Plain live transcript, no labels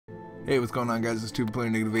Hey, what's going on, guys? It's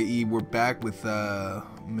Tubaplyr, NegativeAE. We're back with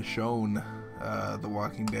Michonne, The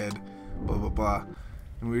Walking Dead, blah blah blah.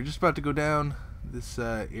 And we were just about to go down this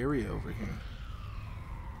area over here.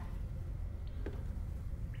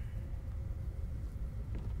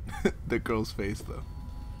 The girl's face, though.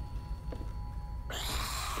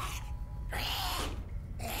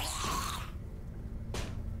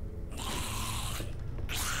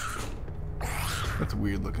 That's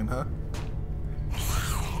weird looking, huh?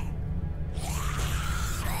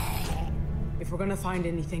 If we're gonna find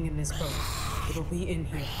anything in this boat, it'll be in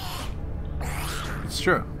here. It's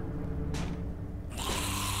true.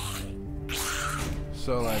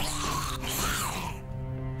 So, like, just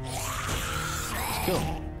kill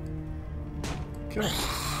him. Kill him.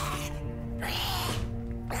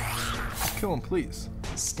 Just kill him, please.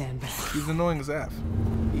 Stand back. He's annoying as F.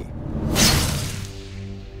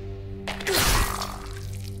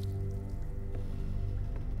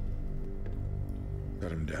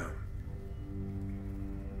 Cut him down.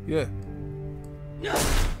 Yeah.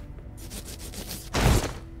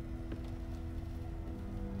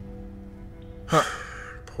 Huh.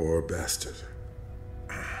 Poor bastard.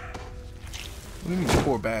 What do you mean,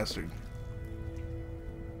 poor bastard?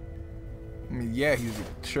 I mean, yeah, he's a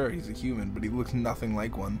human, but he looks nothing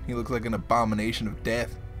like one. He looks like an abomination of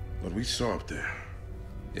death. What we saw up there,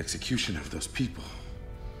 the execution of those people,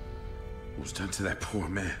 what was done to that poor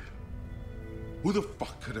man. Who the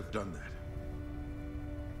fuck could have done that?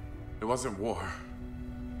 It wasn't war.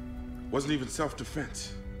 It wasn't even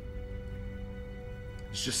self-defense.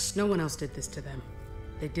 It's just... No one else did this to them.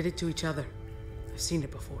 They did it to each other. I've seen it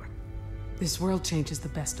before. This world changes the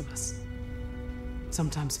best of us.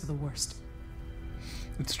 Sometimes for the worst.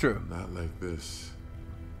 It's true. Not like this.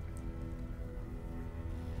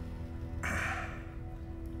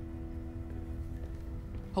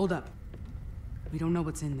 Hold up. We don't know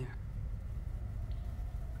what's in there.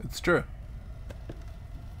 It's true.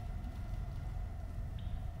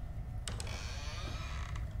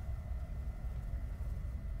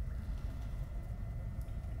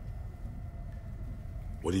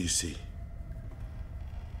 What do you see?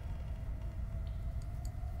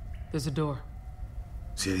 There's a door.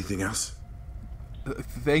 See anything else?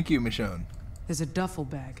 Thank you, Michonne. There's a duffel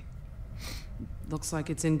bag. Looks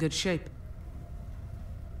like it's in good shape.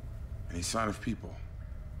 Any sign of people?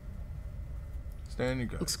 Stand your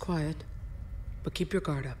guard. Looks quiet, but keep your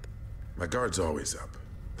guard up. My guard's always up.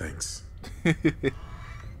 Thanks.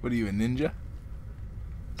 What are you, a ninja?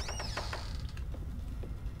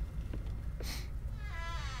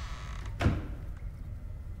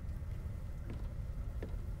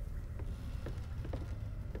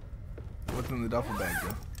 What's in the duffel bag,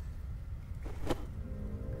 bro?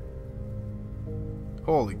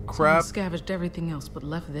 Holy crap. Someone scavenged everything else but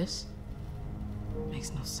left this?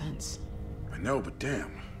 Makes no sense. I know, but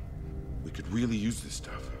damn. We could really use this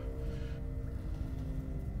stuff.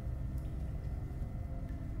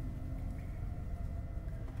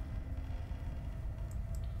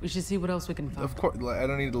 We should see what else we can find. Of course, I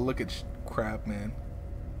don't need to look at crap, man.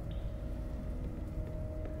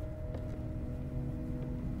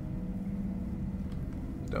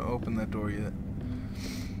 Don't open that door yet.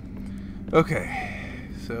 Okay,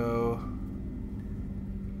 so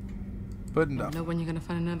putting I up. don't know when you're gonna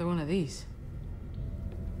find another one of these.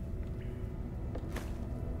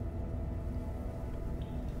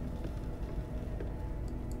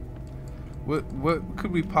 What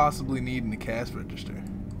could we possibly need in the cash register?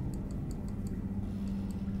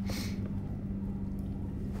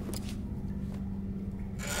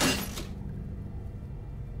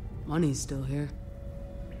 Money's still here.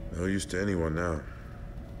 No use to anyone now.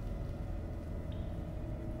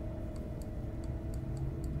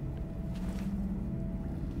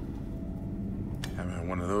 Haven't had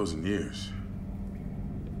one of those in years.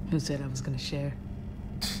 Who said I was gonna share?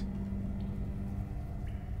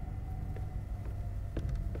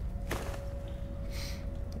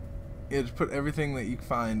 Yeah, just put everything that you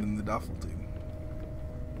find in the duffel, dude.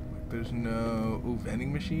 Like, there's no... Ooh,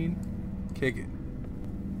 vending machine? Kick it.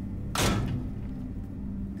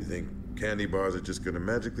 You think candy bars are just gonna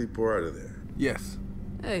magically pour out of there? Yes.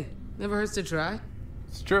 Hey, never hurts to try.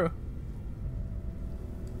 It's true.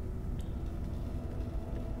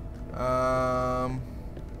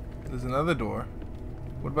 There's another door.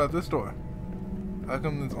 What about this door? How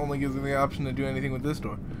come this only gives me the option to do anything with this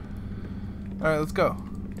door? Alright, let's go.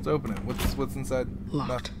 Let's open it. What's inside?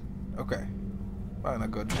 Locked. Okay. Fine,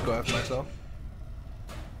 I'll just go after myself.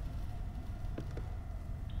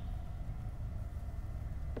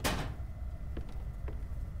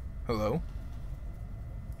 Hello?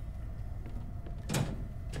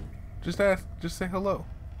 Just say hello.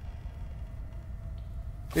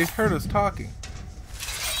 They've heard us talking.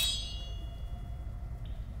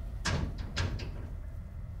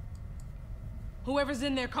 Whoever's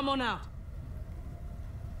in there, come on out.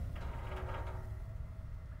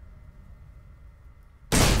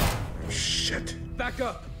 Shit. Back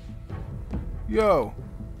up. Yo.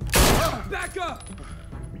 Back up.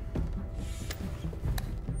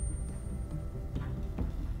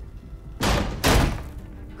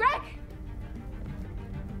 Greg!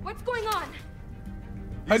 What's going on?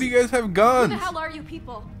 How do you guys have Who guns? the hell are you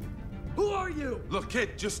people? Who are you? Look,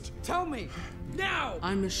 kid, just... Tell me. Now.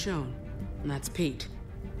 I'm Michonne, and that's Pete.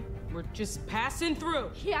 We're just passing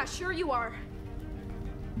through. Yeah, sure you are.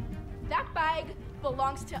 That bag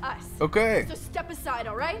belongs to us. Okay. So step aside,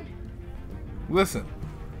 alright? Listen.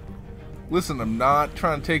 Listen, I'm not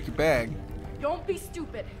trying to take your bag. Don't be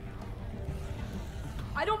stupid.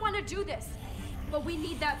 I don't want to do this, but we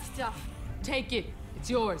need that stuff. Take it. It's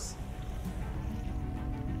yours.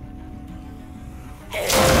 Down.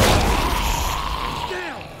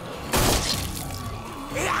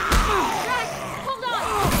 Greg, hold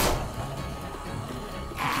on!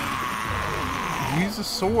 Use a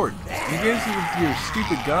sword. You guys with your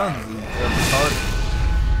stupid guns are retarded.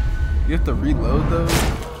 You have to reload those.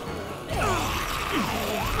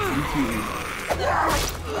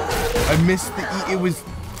 I missed the E. It was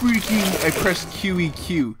freaking. I pressed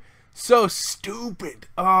QEQ. So stupid.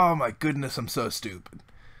 Oh my goodness, I'm so stupid.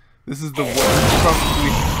 This is the worst.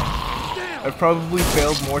 I've probably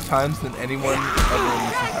failed more times than anyone ever in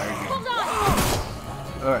this entire game. Hold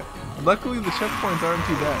on! Alright. Luckily, the checkpoints aren't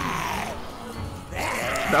too bad.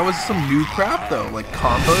 That was some new crap, though. Like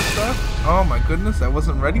combo stuff. Oh my goodness, I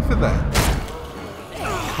wasn't ready for that.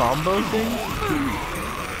 Combo things?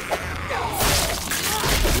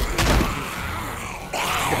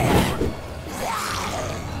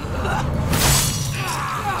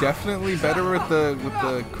 Definitely better with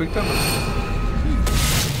the quick time.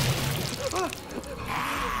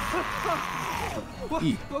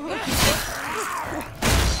 E.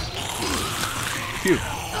 Q. E.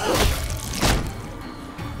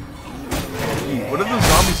 What are those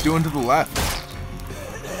zombies doing to the left?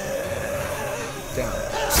 Down.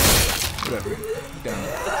 Whatever. Down.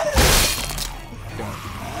 Down.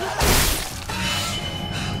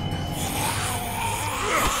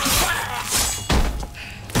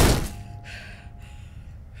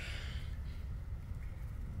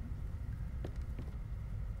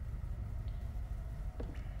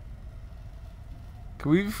 Can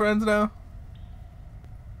we be friends now?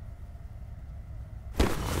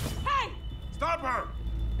 Hey! Stop her!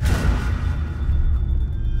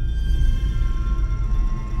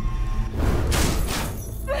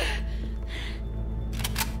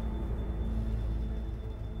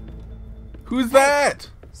 Who's that?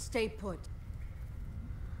 Stay put.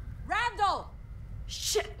 Randall!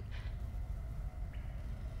 Shit!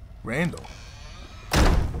 Randall.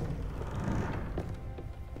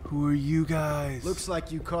 Who are you guys? Looks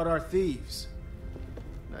like you caught our thieves.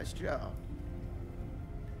 Nice job.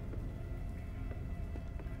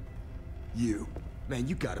 You. Man,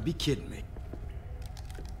 you gotta be kidding me.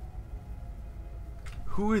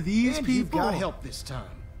 Who are these And people? you've got help this time.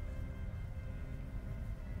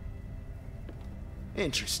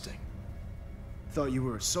 Interesting. Thought you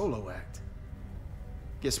were a solo act.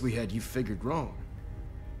 Guess we had you figured wrong.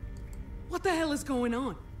 What the hell is going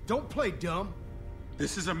on? Don't play dumb.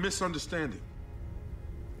 This is a misunderstanding.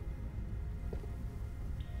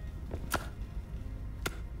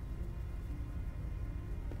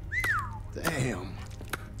 Damn.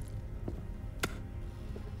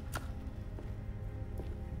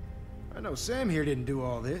 I know Sam here didn't do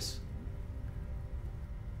all this.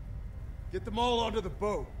 Get them all onto the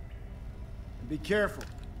boat. And be careful.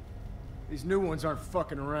 These new ones aren't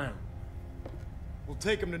fucking around. We'll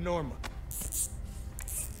take them to Norma.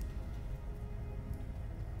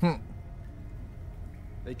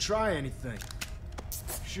 They try anything.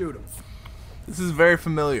 Shoot them. This is very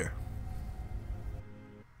familiar.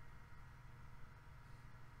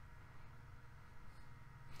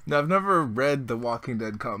 Now, I've never read the Walking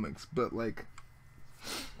Dead comics, but, like,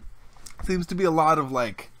 seems to be a lot of,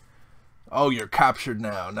 like, oh, you're captured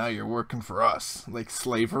now. Now you're working for us. Like,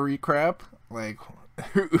 slavery crap. Like,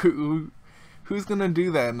 who's gonna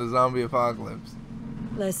do that in a zombie apocalypse?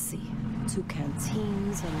 Let's see. 2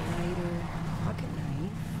 canteens, a lighter, pocket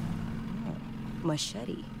knife,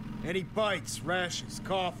 machete. Any bites, rashes,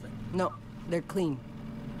 coughing? No, they're clean.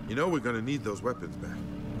 You know we're gonna need those weapons back.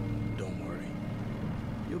 Don't worry.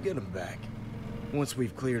 You'll get them back. Once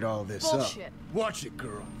we've cleared all this Bullshit. up. Watch it,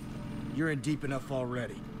 girl. You're in deep enough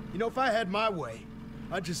already. You know, if I had my way,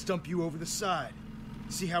 I'd just dump you over the side.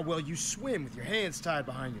 See how well you swim with your hands tied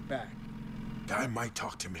behind your back. Guy might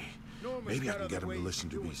talk to me. Norma's Maybe I got can get other him to ways listen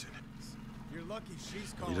of to doing reason. things. You're lucky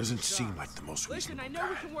she's He calling doesn't the seem shots. like the most Listen, reasonable I know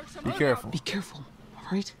we guy. can work some Be careful. Be careful, all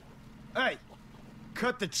right? Hey,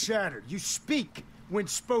 cut the chatter. You speak when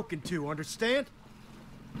spoken to, understand?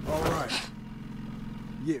 All right.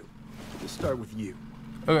 You. We'll start with you.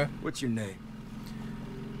 Okay. What's your name?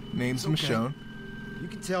 Name's It's okay. Michonne. You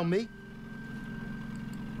can tell me.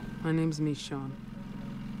 My name's Michonne.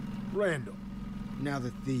 Randall. Now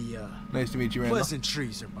that the Nice to meet you, Randall.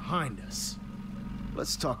 pleasantries are behind us,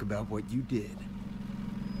 let's talk about what you did.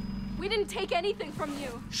 We didn't take anything from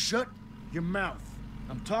you. Shut your mouth.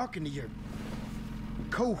 I'm talking to your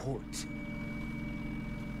cohort.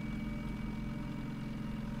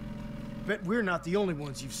 Bet we're not the only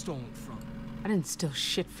ones you've stolen from. I didn't steal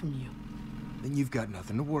shit from you. Then you've got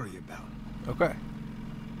nothing to worry about. Okay.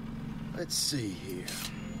 Let's see here.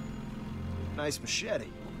 Nice machete.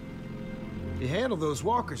 You handle those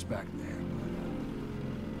walkers back there.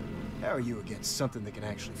 How are you against something that can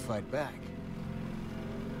actually fight back?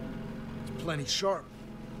 It's plenty sharp.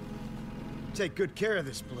 Take good care of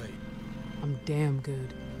this blade. I'm damn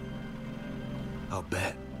good. I'll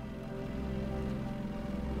bet.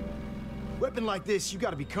 Weapon like this, you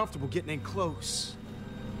gotta be comfortable getting in close.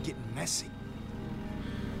 Getting messy.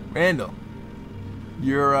 Randall.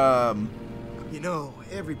 You're, You know,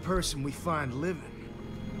 every person we find living,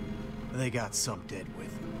 they got some dead with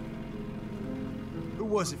them. Who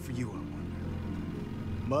was it for you, I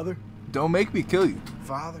wonder? Mother? don't make me kill you.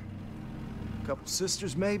 Father? A couple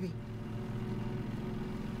sisters, maybe?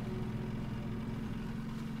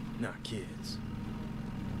 Not kids.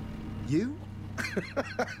 You?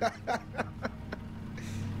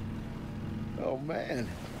 Oh, man.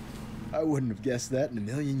 I wouldn't have guessed that in a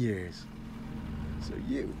million years. So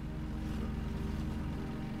you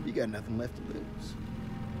got nothing left to lose.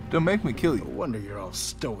 Don't make me kill No you. wonder you're all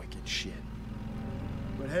stoic and shit.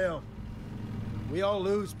 But hell, we all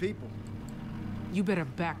lose people. You better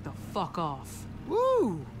back the fuck off.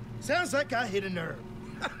 Woo! Sounds like I hit a nerve.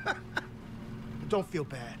 But don't feel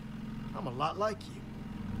bad. I'm a lot like you.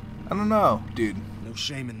 I don't know, dude. No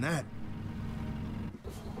shame in that.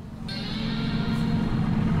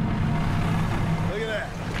 Look at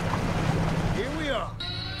that. Here we are.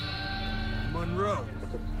 Monroe.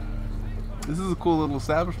 This is a cool little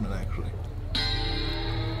establishment, actually.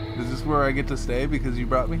 Is this where I get to stay because you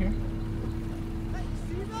brought me here?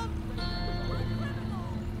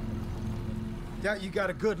 Doubt you got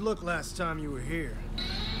a good look last time you were here.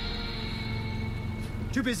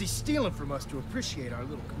 Too busy stealing from us to appreciate our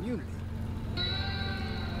little community.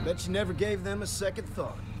 Bet you never gave them a second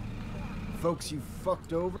thought. Folks you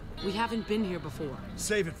fucked over, We haven't been here before.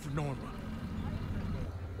 save it for Norma.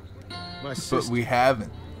 My But sister, we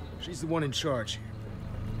haven't. she's the one in charge here.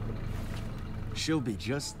 She'll be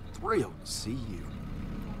just thrilled to see you.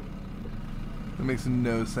 That makes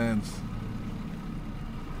no sense.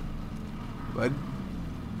 What?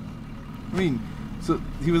 I mean, so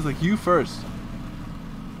he was like, you first.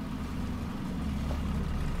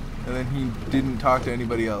 And then he didn't talk to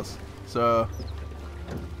anybody else. So...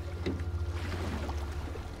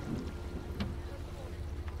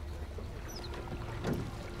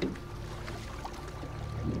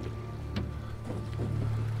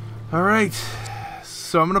 Alright.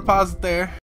 So I'm gonna pause it there.